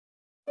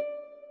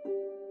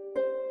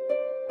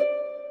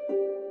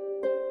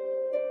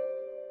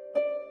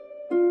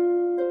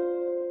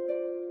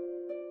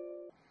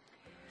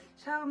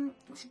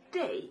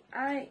Today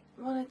I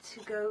wanted to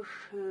go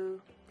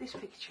through this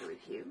picture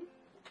with you.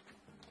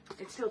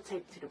 It's still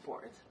taped to the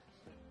board.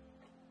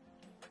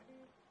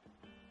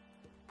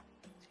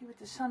 See, with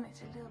the sun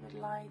it's a little bit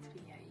light,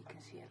 but yeah, you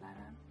can see it like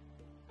that.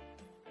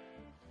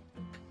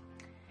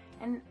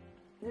 And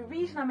the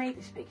reason I made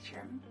this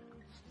picture,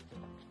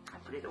 I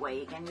put it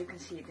away again, you can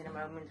see it in a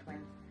moment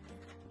when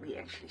we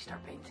actually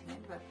start painting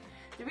it, but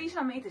the reason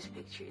I made this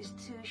picture is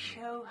to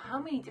show how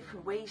many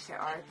different ways there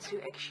are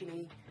to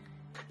actually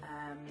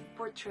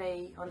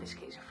portray, on this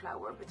case a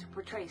flower, but to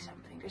portray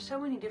something. There's so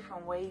many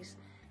different ways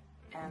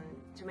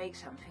to make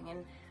something,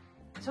 and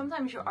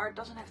sometimes your art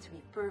doesn't have to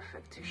be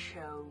perfect to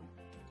show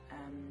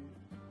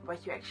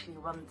what you actually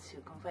want to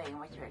convey and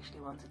what you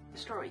actually want, the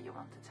story you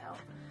want to tell.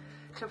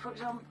 So for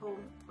example,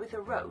 with a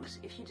rose,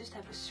 if you just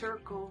have a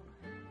circle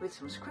with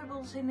some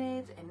scribbles in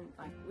it and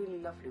like really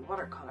lovely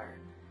watercolor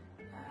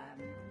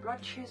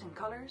blotches and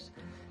colors,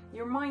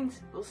 your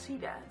mind will see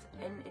that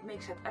and it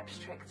makes that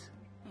abstract,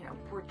 you know,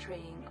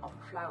 portraying of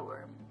a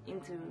flower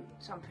into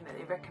something that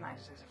it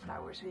recognizes as a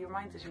flower. So your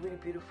mind is a really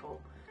beautiful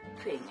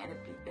thing, and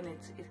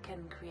it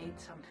can create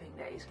something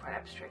that is quite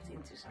abstract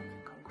into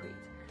something concrete.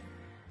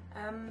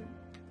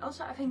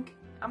 Also, I think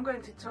I'm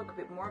going to talk a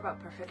bit more about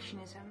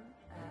perfectionism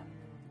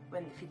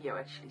when the video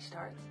actually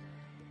starts.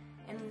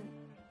 And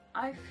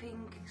I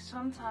think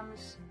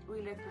sometimes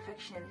we let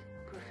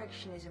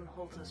perfectionism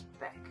hold us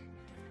back.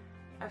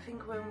 I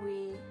think when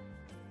we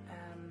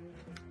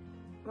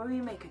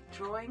make a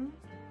drawing,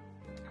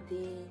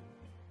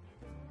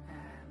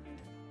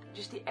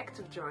 just the act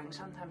of drawing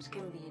sometimes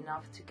can be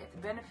enough to get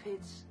the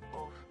benefits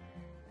of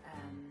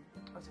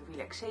the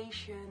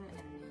relaxation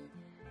and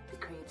the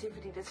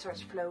creativity that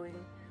starts flowing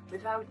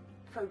without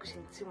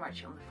focusing too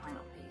much on the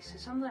final piece. So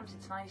sometimes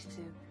it's nice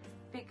to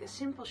pick a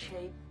simple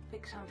shape,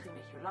 pick something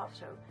that you love,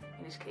 so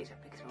in this case I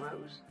picked a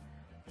rose,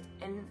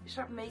 and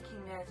start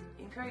making that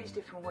in various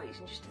different ways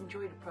and just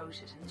enjoy the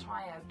process and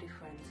try out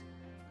different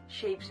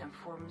shapes and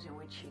forms in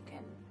which you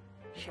can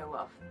show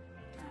off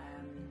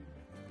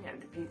you know,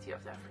 the beauty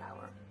of that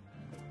flower.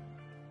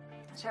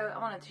 So I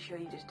wanted to show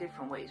you just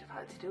different ways of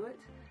how to do it.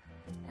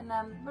 And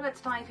well,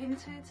 let's dive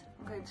into it.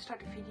 I'm going to start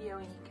the video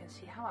and you can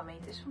see how I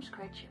made this from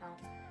scratch, and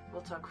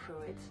we'll talk through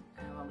it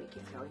when we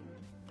keep going.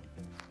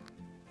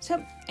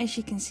 So as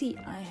you can see,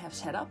 I have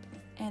set up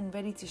and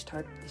ready to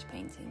start this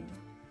painting.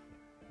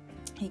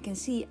 You can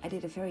see I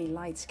did a very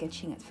light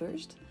sketching at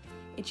first.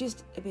 It's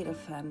just a bit of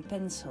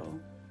pencil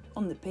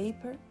on the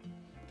paper,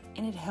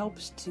 and it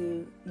helps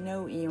to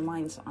know in your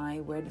mind's eye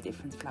where the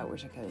different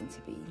flowers are going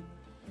to be.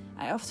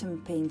 I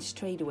often paint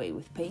straight away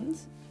with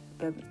paint,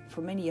 but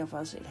for many of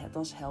us it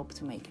does help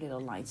to make a little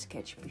light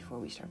sketch before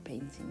we start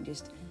painting,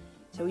 just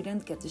so we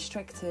don't get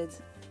distracted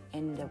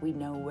and that we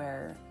know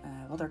where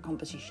what our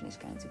composition is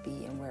going to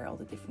be and where all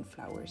the different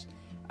flowers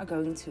are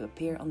going to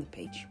appear on the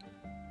page.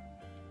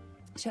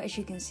 So as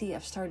you can see,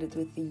 I've started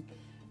with the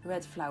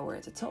red flower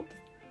at the top,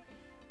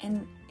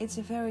 and it's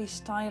a very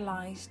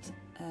stylized,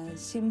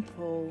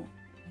 simple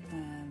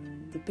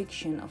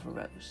depiction of a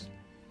rose.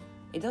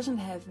 It doesn't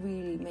have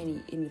really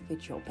many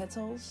individual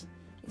petals.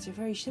 It's a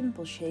very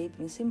simple shape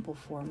and a simple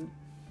form,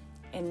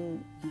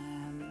 and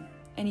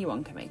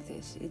anyone can make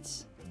this.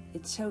 It's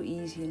so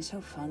easy and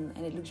so fun,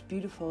 and it looks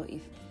beautiful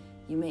if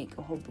you make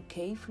a whole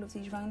bouquet full of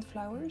these round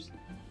flowers,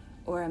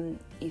 or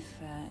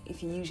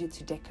if you use it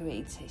to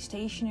decorate, say,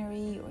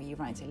 stationery, or you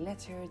write a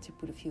letter to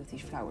put a few of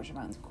these flowers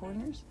around the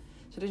corners.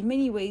 So there's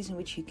many ways in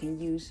which you can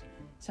use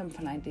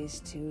something like this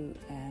to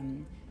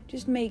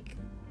just make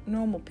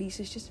normal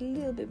pieces just a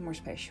little bit more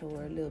special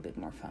or a little bit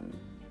more fun.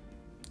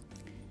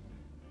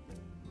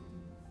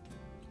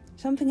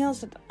 Something else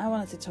that I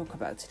wanted to talk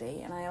about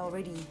today, and I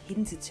already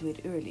hinted to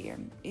it earlier,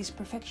 is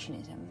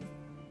perfectionism.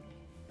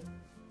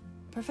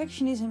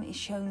 Perfectionism is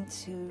shown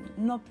to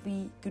not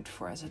be good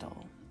for us at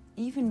all.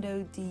 Even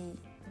though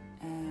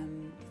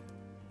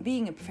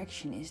being a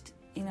perfectionist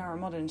in our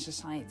modern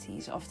society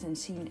is often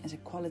seen as a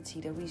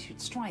quality that we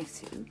should strive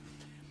to,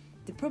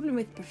 the problem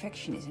with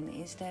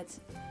perfectionism is that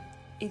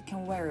it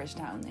can wear us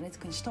down and it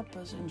can stop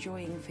us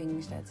enjoying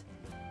things that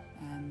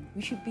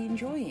we should be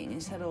enjoying,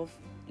 instead of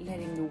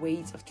letting the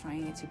weight of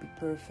trying it to be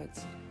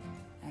perfect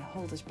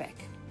hold us back.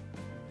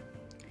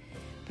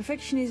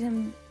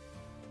 Perfectionism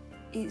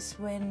is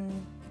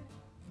when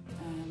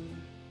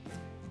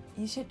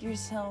you set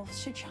yourself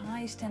such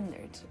high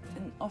standards,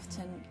 and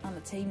often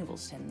unattainable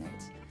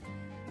standards,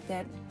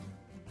 that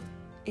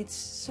it's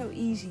so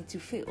easy to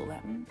fail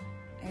them.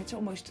 It's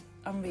almost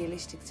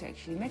unrealistic to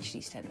actually match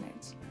these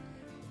standards.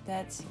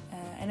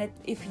 And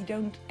if you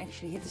don't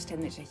actually hit the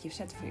standards that you've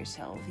set for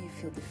yourself, you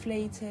feel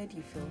deflated,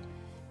 you feel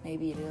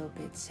maybe a little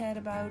bit sad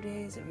about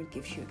it, or it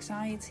gives you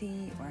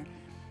anxiety, or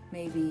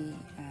maybe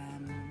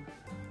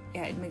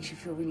it makes you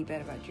feel really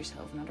bad about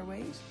yourself in other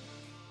ways.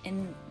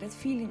 And that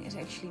feeling is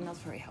actually not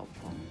very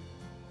helpful.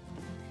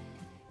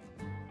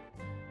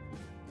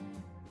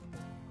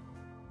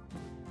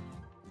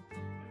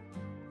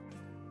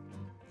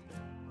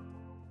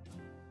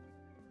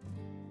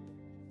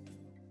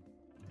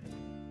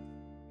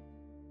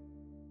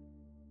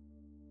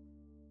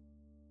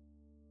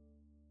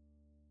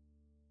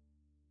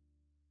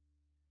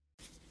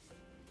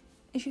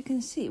 as you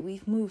can see,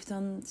 we've moved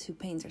on to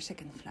paint our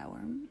second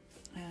flower.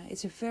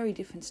 It's a very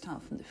different style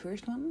from the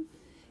first one.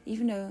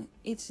 Even though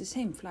it's the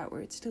same flower,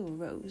 it's still a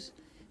rose.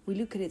 We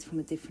look at it from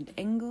a different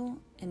angle,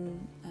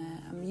 and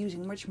I'm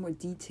using much more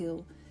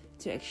detail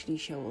to actually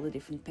show all the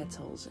different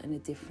petals and the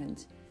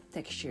different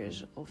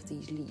textures of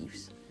these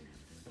leaves.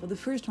 Well, the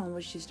first one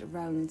was just a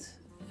round,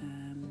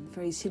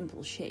 very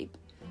simple shape.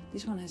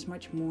 This one has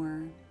much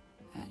more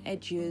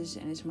edges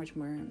and is much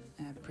more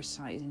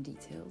precise and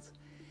detailed.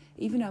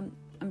 Even though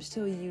I'm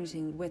still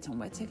using wet on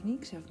wet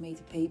technique, so I've made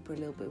the paper a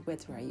little bit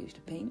wet where I used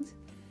the paint.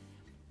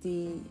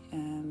 Here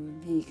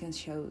you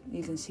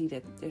can see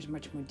that there's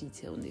much more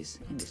detail in this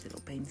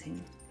little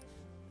painting.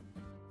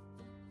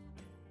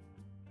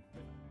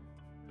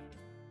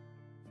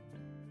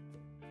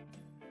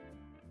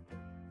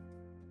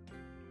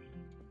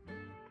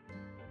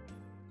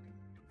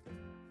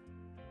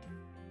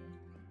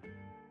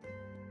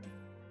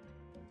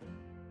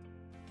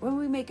 When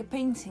we make a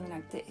painting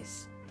like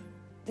this,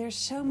 there's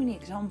so many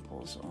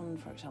examples on,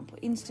 for example,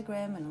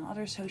 Instagram and on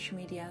other social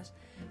medias,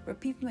 where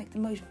people make the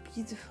most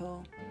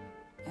beautiful,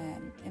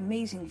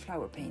 amazing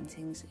flower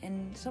paintings.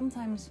 And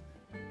sometimes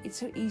it's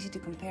so easy to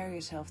compare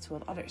yourself to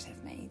what others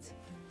have made.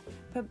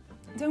 But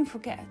don't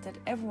forget that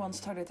everyone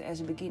started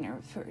as a beginner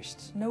at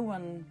first. No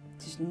one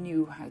just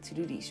knew how to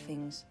do these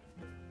things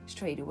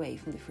straight away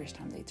from the first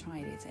time they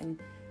tried it. And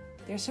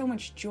there's so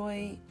much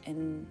joy,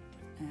 and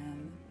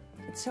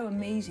it's so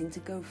amazing to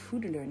go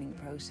through the learning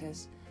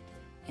process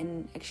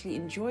and actually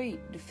enjoy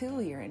the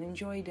failure and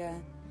enjoy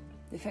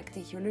the fact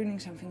that you're learning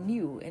something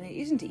new. And it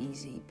isn't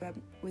easy, but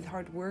with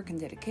hard work and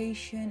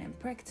dedication and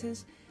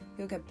practice,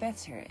 you'll get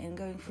better, and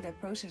going through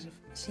that process of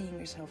seeing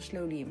yourself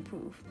slowly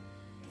improve.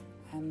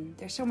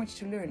 There's so much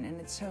to learn, and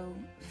it's so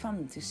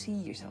fun to see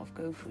yourself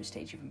go through a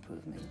stage of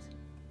improvement.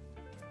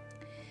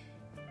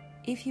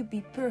 If you'd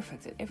be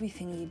perfect at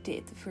everything you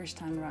did the first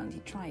time around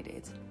you tried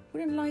it,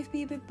 wouldn't life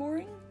be a bit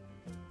boring?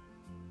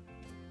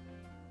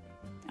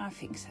 I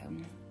think so.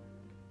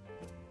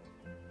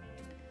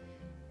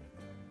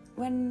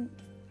 When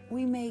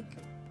we make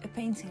a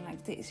painting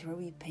like this, where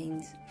we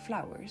paint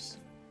flowers,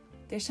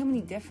 there's so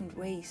many different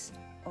ways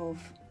of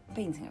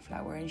painting a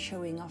flower and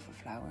showing off a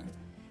flower.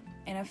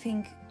 And I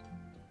think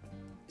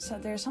so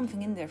there's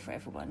something in there for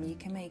everyone. You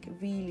can make a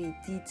really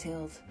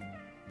detailed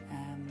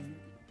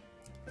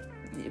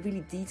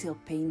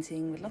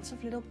painting with lots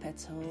of little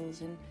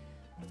petals, and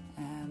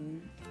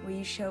where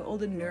you show all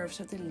the nerves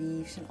of the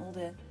leaves and all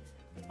the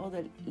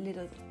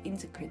little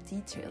intricate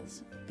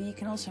details. But you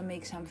can also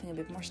make something a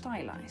bit more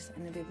stylized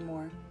and maybe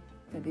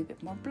a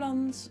bit more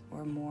blunt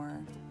or more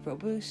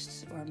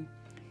robust, or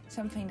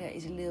something that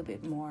is a little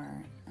bit more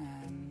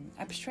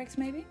abstract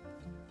maybe.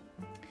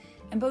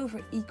 And both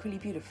are equally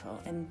beautiful.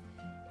 And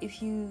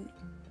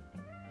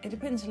it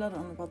depends a lot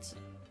on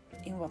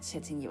in what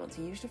setting you want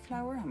to use the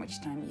flower, how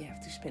much time you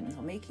have to spend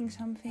on making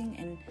something,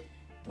 and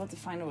what the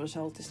final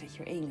result is that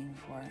you're aiming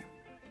for.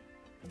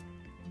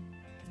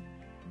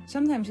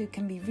 Sometimes it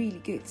can be really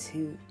good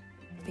to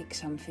pick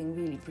something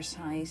really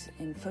precise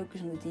and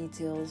focus on the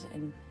details,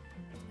 and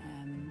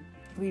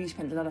really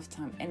spend a lot of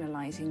time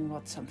analyzing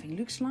what something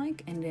looks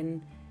like, and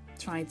then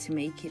try to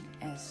make it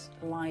as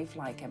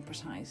lifelike and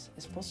precise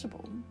as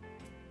possible.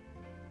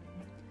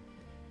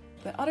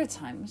 But other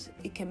times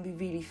it can be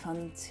really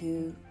fun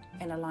to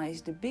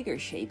analyze the bigger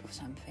shape of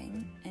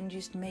something and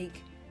just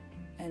make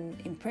an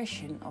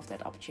impression of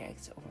that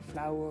object, of a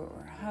flower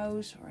or a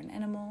house or an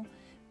animal,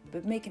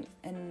 but make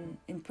an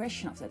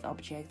impression of that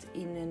object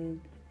in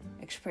an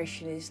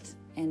expressionist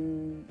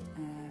and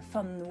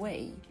fun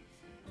way,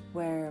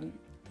 where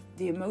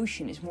the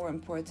emotion is more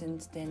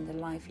important than the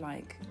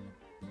lifelike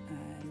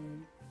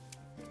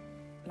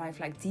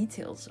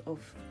details of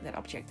that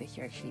object that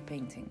you're actually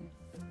painting.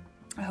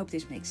 I hope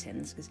this makes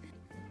sense.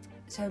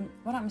 So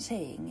what I'm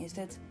saying is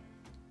that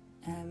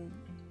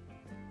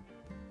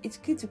it's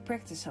good to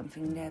practice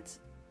something that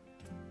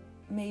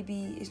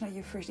maybe is not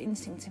your first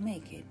instinct to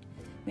make it.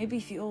 Maybe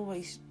if you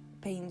always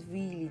paint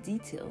really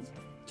detailed,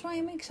 try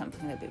and make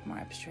something a little bit more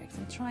abstract,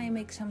 and try and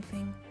make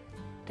something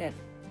that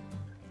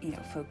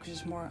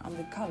focuses more on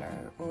the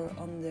color or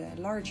on the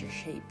larger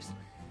shapes,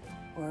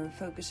 or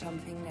focus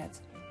something that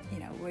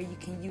where you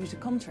can use the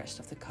contrast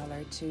of the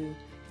color to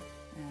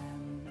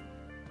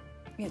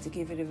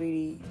give it a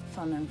really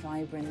fun and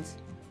vibrant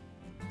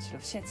sort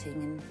of setting.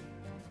 And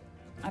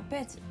I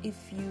bet if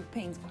you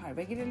paint quite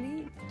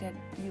regularly, that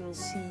you will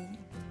see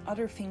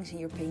other things in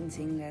your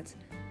painting that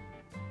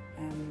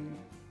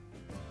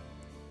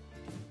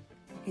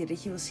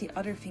you will see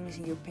other things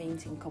in your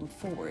painting come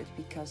forward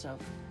because of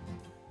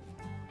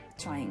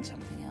trying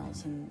something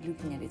else and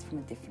looking at it from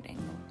a different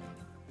angle.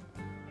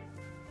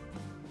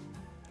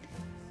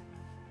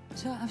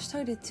 So I've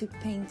started to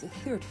paint the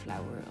third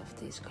flower of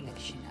this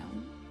collection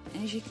now.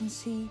 And as you can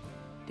see,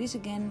 this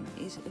again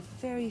is a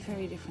very,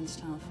 very different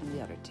style from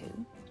the other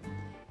two.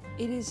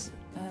 It is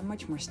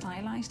much more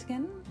stylized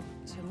again,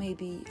 so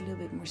maybe a little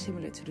bit more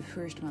similar to the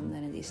first one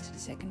than it is to the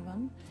second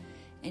one.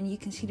 And you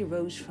can see the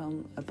rose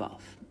from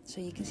above.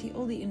 So you can see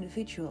all the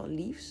individual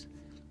leaves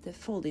that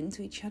fold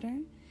into each other.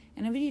 And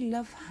And I really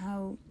love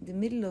how the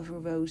middle of a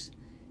rose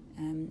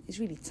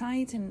is really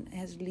tight and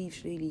has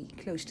leaves really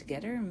close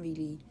together and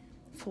really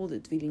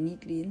folded really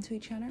neatly into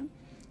each other.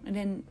 And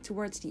then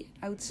towards the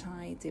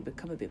outside they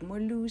become a bit more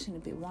loose and a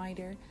bit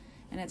wider,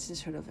 and that's the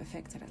sort of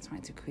effect that I try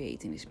to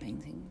create in this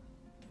painting.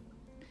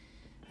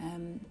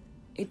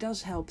 It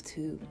does help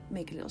to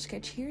make a little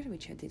sketch here,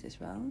 which I did as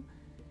well,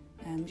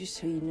 just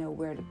so you know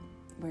where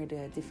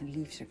the different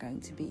leaves are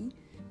going to be.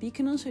 But you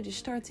can also just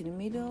start in the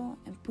middle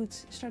and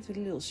start with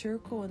a little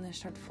circle and then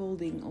start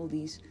folding all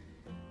these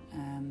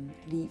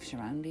leaves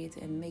around it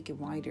and make it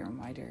wider and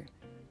wider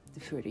the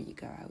further you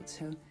go out.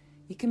 So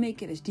you can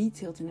make it as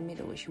detailed in the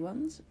middle as you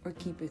want, or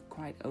keep it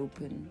quite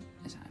open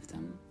as I've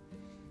done.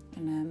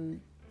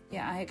 And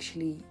I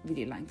actually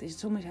really like this.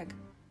 It's almost like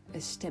a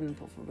stem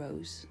of a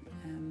rose,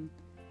 and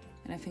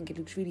I think it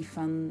looks really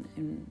fun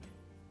and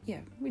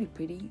really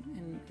pretty,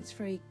 and it's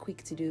very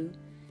quick to do.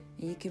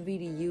 And you can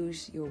really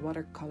use your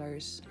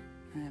watercolors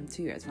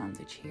to your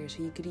advantage here.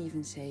 So you could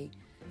even say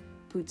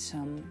put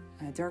some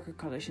darker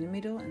colors in the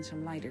middle and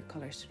some lighter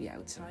colors to the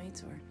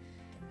outside, or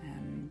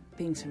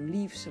paint some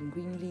leaves, some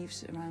green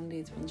leaves around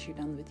it once you're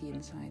done with the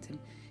inside. And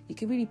you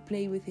can really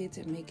play with it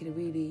and make it a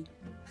really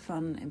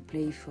fun and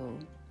playful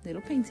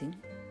little painting.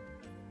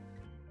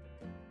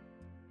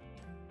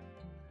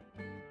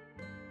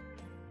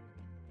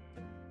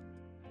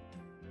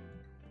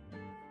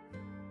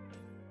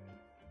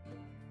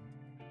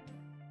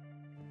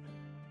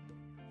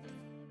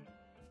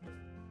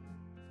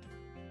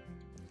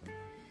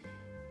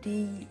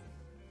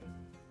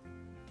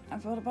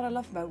 What I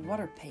love about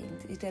water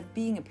paint is that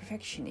being a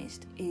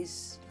perfectionist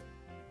is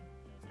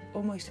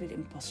almost a bit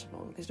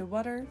impossible, because the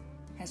water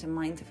has a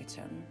mind of its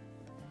own.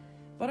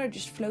 Water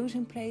just flows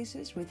in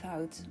places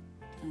without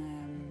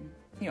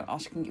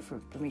asking you for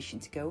permission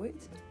to go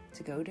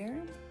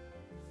there.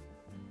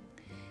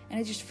 And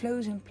it just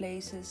flows in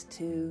places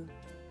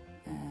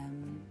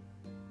and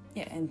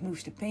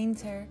moves the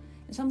painter.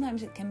 And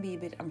sometimes it can be a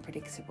bit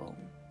unpredictable.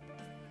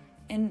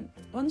 And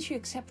once you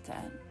accept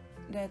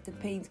that the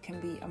paint can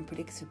be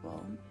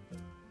unpredictable,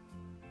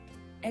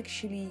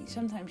 actually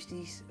sometimes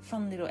these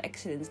fun little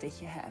accidents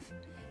that you have,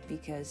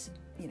 because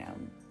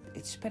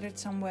it's spattered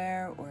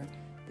somewhere, or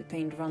the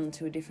paint ran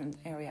to a different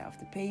area of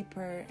the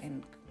paper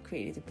and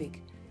created a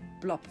big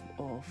blob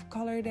of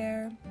color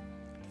there.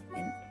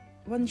 And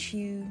once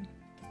you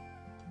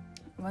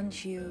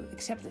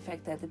accept the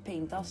fact that the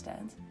paint does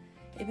that,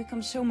 it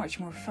becomes so much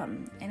more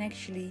fun. And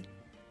actually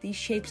these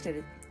shapes that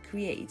it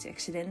creates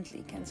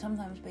accidentally can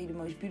sometimes be the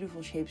most beautiful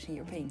shapes in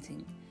your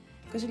painting,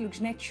 because it looks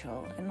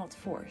natural and not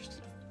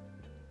forced.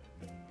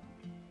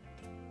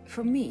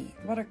 For me,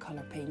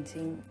 watercolor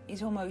painting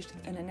is almost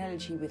an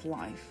analogy with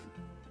life,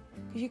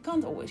 because you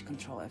can't always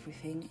control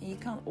everything, and you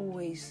can't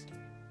always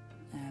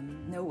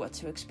know what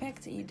to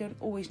expect, and you don't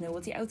always know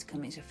what the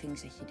outcome is of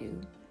things that you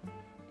do.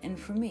 And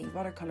for me,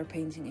 watercolor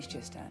painting is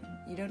just that.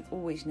 You don't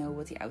always know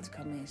what the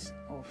outcome is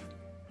of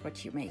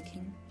what you're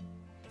making.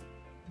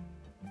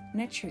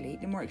 Naturally,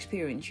 the more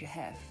experience you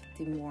have,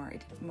 the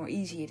more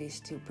easy it is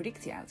to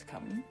predict the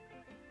outcome.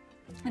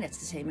 And that's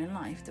the same in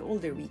life. The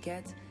older we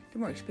get, the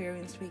more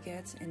experience we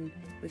get, and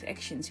with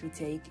actions we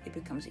take, it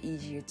becomes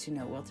easier to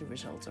know what the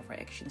results of our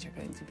actions are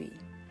going to be.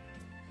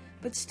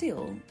 But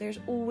still, there's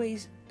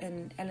always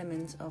an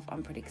element of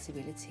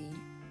unpredictability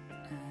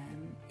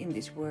in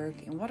this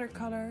work, in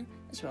watercolor,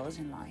 as well as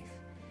in life.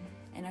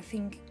 And I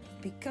think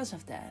because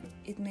of that,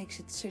 it makes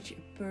it such a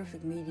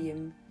perfect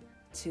medium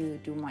to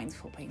do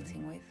mindful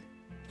painting with.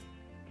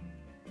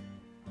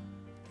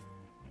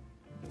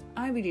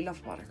 I really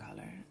love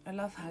watercolor. I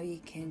love how you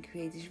can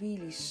create these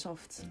really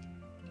soft,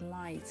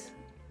 light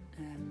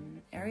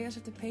areas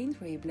of the paint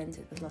where you blend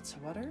it with lots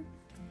of water.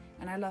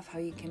 And I love how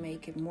you can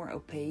make it more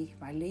opaque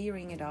by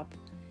layering it up.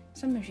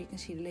 Sometimes you can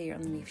see the layer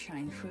underneath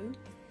shine through.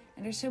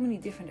 And there's so many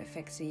different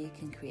effects that you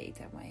can create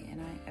that way, and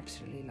I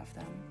absolutely love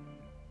them.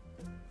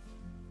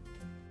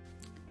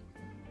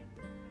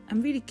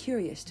 I'm really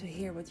curious to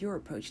hear what your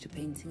approach to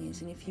painting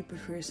is, and if you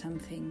prefer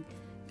something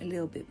a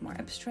little bit more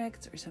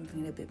abstract or something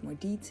a little bit more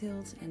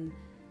detailed, and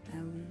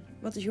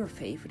what is your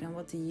favorite and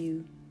what do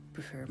you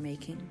prefer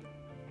making?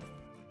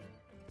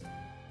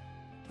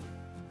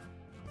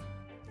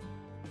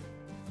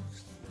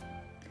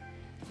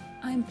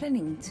 I'm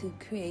planning to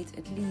create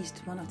at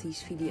least one of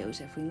these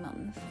videos every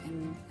month,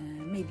 and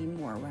maybe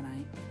more when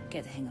I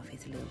get the hang of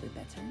it a little bit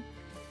better.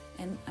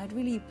 And I'd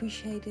really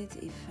appreciate it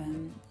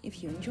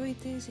if you enjoyed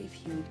this,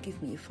 if you would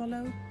give me a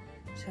follow.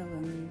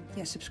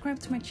 So subscribe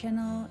to my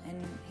channel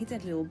and hit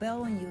that little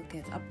bell, and you'll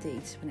get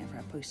updates whenever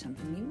I post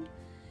something new.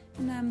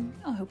 And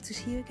I hope to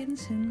see you again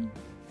soon.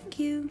 Thank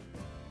you.